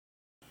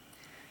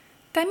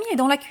Tammy est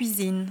dans la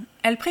cuisine.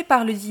 Elle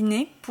prépare le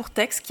dîner pour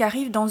Tex qui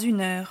arrive dans 1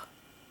 heure.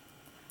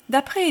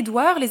 D'après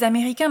Édouard, les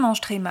Américains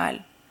mangent très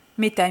mal.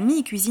 Mais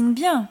Tammy cuisine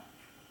bien.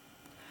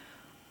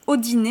 Au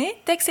dîner,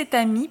 Tex et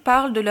Tammy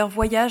parlent de leur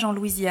voyage en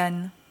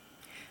Louisiane.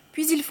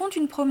 Puis ils font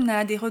une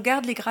promenade et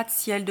regardent les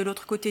gratte-ciel de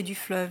l'autre côté du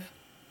fleuve.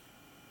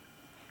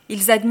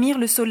 Ils admirent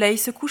le soleil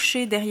se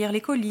coucher derrière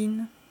les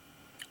collines.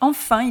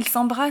 Enfin, ils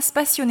s'embrassent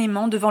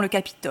passionnément devant le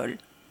Capitole.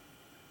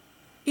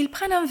 Ils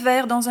prennent un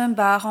verre dans un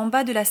bar en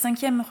bas de la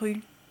 5e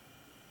rue.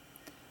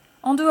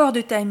 En dehors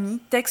de Tammy,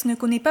 Tex ne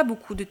connaît pas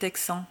beaucoup de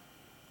Texans.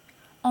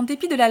 En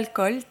dépit de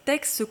l'alcool,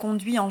 Tex se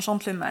conduit en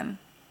gentleman.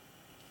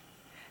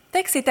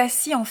 Tex est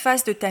assis en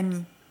face de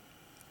Tammy.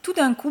 Tout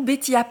d'un coup,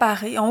 Betty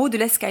apparaît en haut de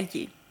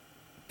l'escalier.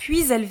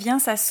 Puis elle vient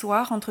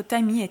s'asseoir entre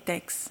Tammy et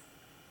Tex.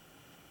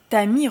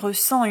 Tammy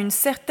ressent une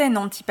certaine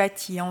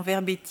antipathie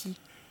envers Betty,